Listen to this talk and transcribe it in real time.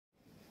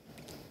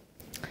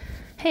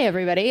Hey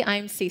everybody,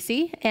 I'm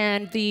Sisi,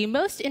 and the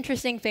most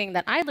interesting thing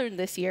that I learned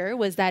this year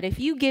was that if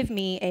you give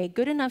me a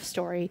good enough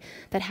story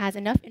that has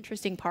enough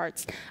interesting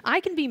parts, I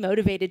can be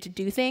motivated to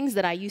do things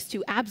that I used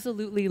to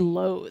absolutely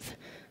loathe.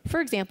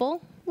 For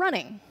example,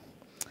 running.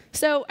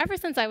 So ever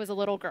since I was a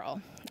little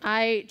girl,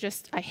 I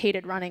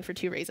hated running for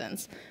two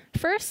reasons.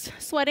 First,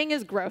 sweating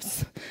is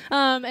gross.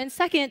 And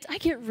second, I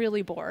get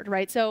really bored,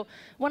 right? So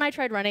when I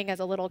tried running as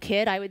a little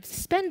kid, I would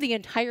spend the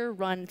entire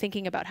run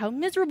thinking about how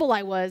miserable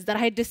I was that I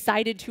had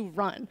decided to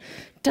run.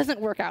 Doesn't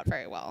work out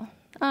very well.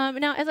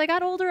 Now, as I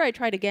got older, I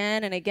tried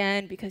again and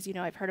again because,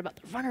 I've heard about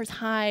the runner's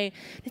high.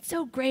 It's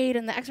so great,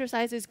 and the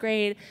exercise is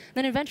great.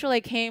 Then eventually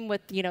I came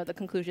with, the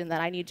conclusion that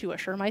I need to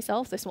assure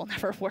myself this will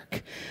never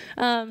work.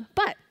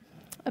 But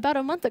about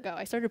a month ago,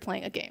 I started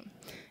playing a game.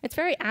 It's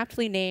very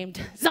aptly named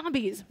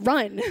Zombies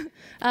Run,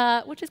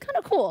 which is kind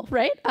of cool,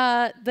 right?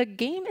 The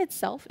game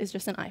itself is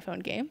just an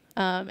iPhone game,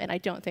 and I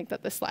don't think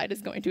that the slide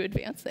is going to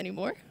advance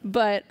anymore.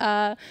 But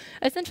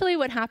essentially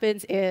what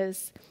happens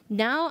is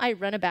now I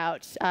run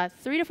about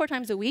 3 to 4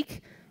 times a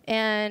week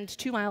and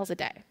 2 miles a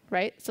day,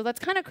 right? So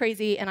that's kind of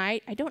crazy, and I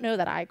don't know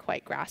that I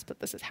quite grasp that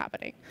this is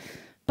happening.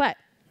 But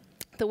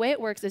the way it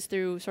works is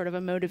through sort of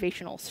a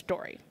motivational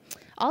story.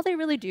 All they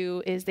really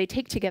do is they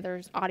take together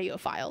audio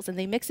files and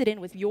they mix it in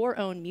with your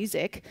own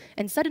music,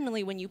 and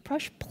suddenly when you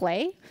push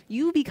play,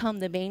 you become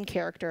the main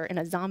character in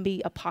a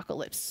zombie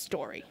apocalypse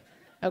story.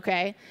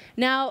 Okay?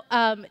 Now,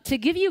 to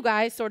give you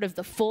guys sort of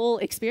the full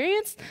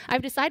experience,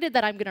 I've decided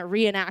that I'm going to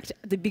reenact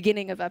the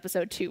beginning of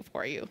episode 2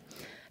 for you.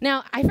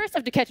 Now, I first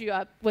have to catch you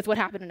up with what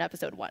happened in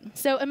episode 1.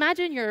 So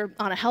imagine you're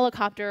on a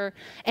helicopter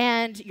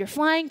and you're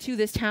flying to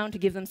this town to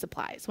give them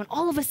supplies, when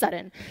all of a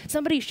sudden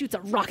somebody shoots a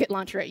rocket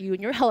launcher at you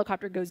and your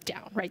helicopter goes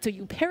down, right? So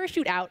you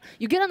parachute out,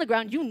 you get on the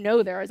ground, you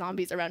know there are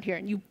zombies around here,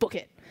 and you book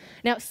it.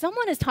 Now,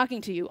 someone is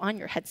talking to you on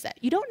your headset.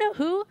 You don't know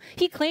who.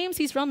 He claims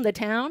he's from the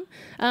town,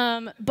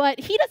 but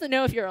he doesn't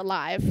know if you're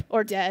alive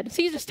or dead,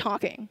 so he's just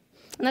talking.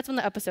 And that's when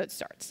the episode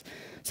starts.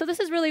 So this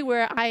is really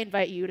where I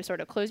invite you to sort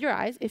of close your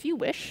eyes, if you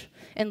wish,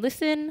 and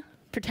listen,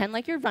 pretend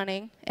like you're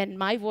running, and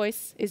my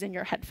voice is in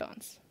your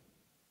headphones.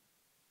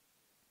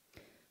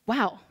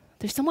 Wow,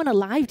 there's someone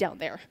alive down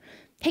there.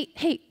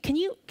 Hey, can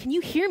you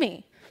hear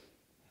me?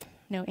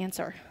 No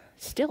answer.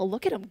 Still,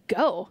 look at him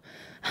go.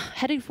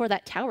 Heading for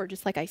that tower,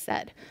 just like I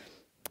said.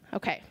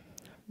 Okay,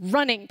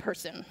 running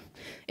person.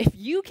 If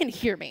you can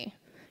hear me,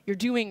 you're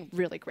doing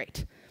really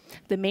great.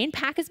 The main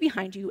pack is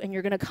behind you, and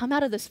you're going to come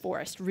out of this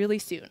forest really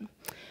soon.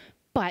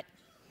 But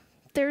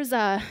there's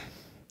I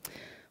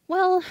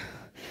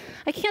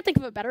can't think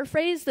of a better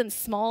phrase than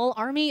small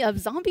army of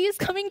zombies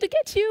coming to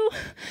get you.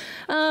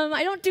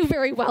 I don't do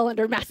very well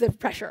under massive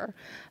pressure.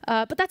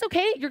 But that's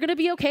okay. You're going to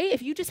be okay.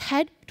 If you just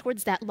head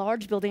towards that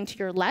large building to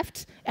your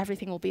left,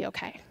 everything will be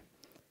okay.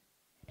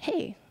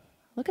 Hey,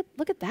 look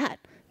at that.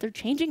 They're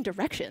changing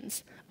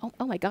directions.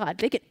 Oh my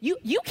God,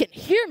 you can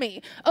hear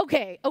me.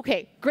 Okay,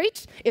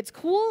 great, it's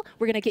cool.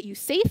 We're gonna get you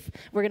safe.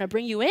 We're gonna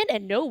bring you in,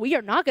 and no, we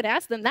are not gonna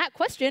ask them that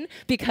question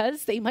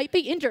because they might be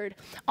injured.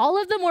 All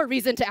of the more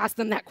reason to ask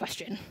them that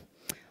question.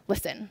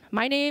 Listen,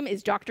 my name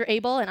is Dr.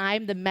 Abel, and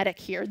I'm the medic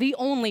here, the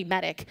only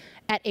medic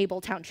at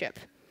Abel Township.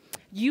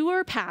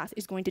 Your path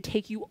is going to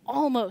take you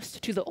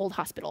almost to the old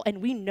hospital,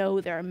 and we know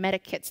there are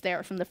medic kits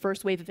there from the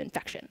first wave of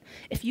infection.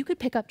 If you could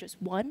pick up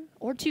just 1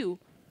 or 2,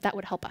 that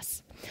would help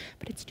us.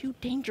 But it's too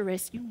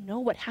dangerous. You know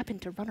what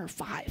happened to Runner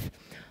 5.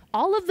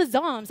 All of the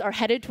zombs are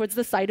headed towards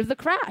the site of the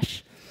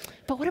crash.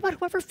 But what about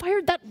whoever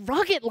fired that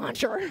rocket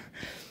launcher?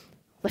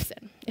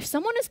 Listen, if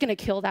someone is going to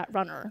kill that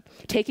runner,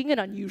 taking an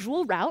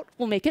unusual route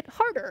will make it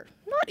harder,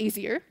 not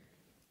easier.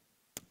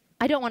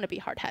 I don't want to be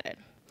hard-headed,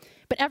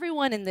 but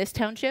everyone in this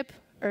township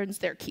earns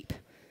their keep.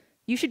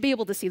 You should be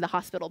able to see the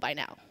hospital by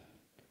now.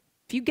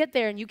 If you get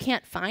there and you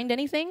can't find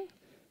anything,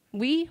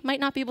 we might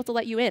not be able to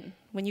let you in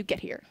when you get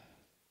here.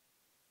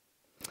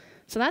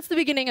 So that's the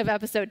beginning of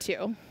episode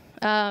 2.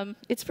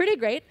 It's pretty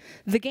great.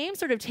 The game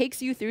sort of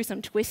takes you through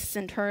some twists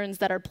and turns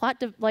that are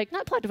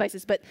not plot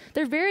devices, but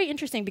they're very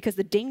interesting because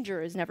the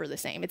danger is never the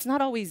same. It's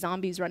not always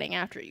zombies running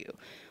after you.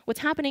 What's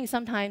happening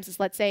sometimes is,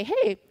 let's say,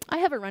 hey, I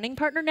have a running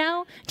partner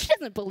now. She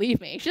doesn't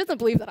believe me. She doesn't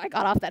believe that I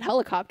got off that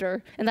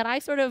helicopter and that I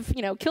sort of,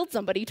 killed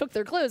somebody, took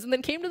their clothes, and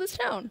then came to this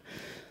town.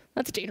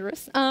 That's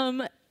dangerous.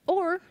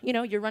 Or,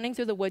 you're running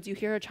through the woods, you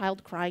hear a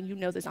child crying, you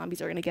know the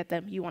zombies are going to get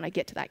them. You want to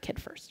get to that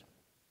kid first.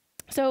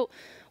 So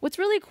what's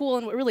really cool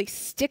and what really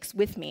sticks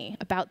with me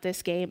about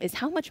this game is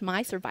how much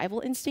my survival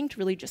instinct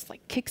really just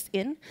kicks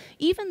in,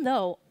 even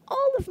though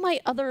all of my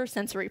other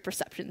sensory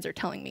perceptions are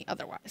telling me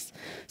otherwise.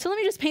 So let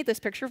me just paint this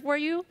picture for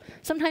you.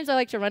 Sometimes I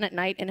like to run at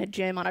night in a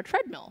gym on a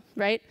treadmill,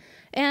 right?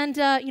 And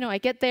I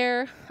get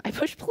there, I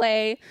push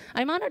play,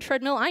 I'm on a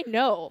treadmill. I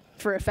know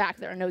for a fact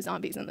there are no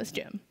zombies in this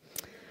gym.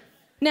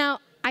 Now,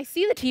 I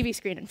see the TV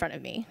screen in front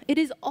of me. It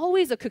is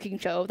always a cooking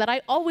show that I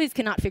always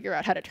cannot figure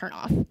out how to turn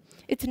off.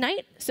 It's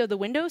night, so the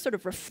windows sort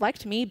of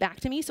reflect me back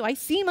to me, so I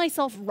see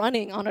myself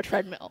running on a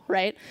treadmill,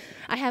 right?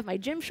 I have my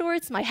gym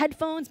shorts, my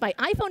headphones, my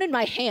iPhone in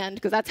my hand,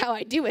 because that's how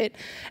I do it.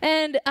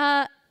 And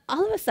all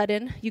of a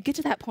sudden, you get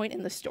to that point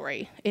in the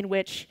story in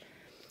which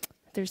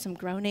There's some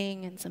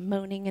groaning and some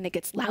moaning, and it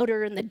gets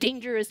louder, and the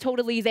danger is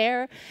totally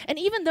there. And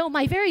even though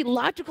my very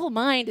logical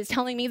mind is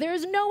telling me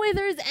there's no way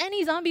there's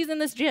any zombies in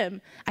this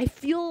gym, I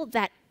feel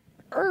that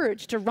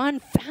urge to run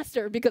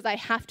faster because I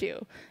have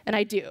to, and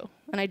I do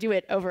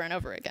it over and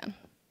over again.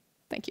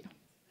 Thank you.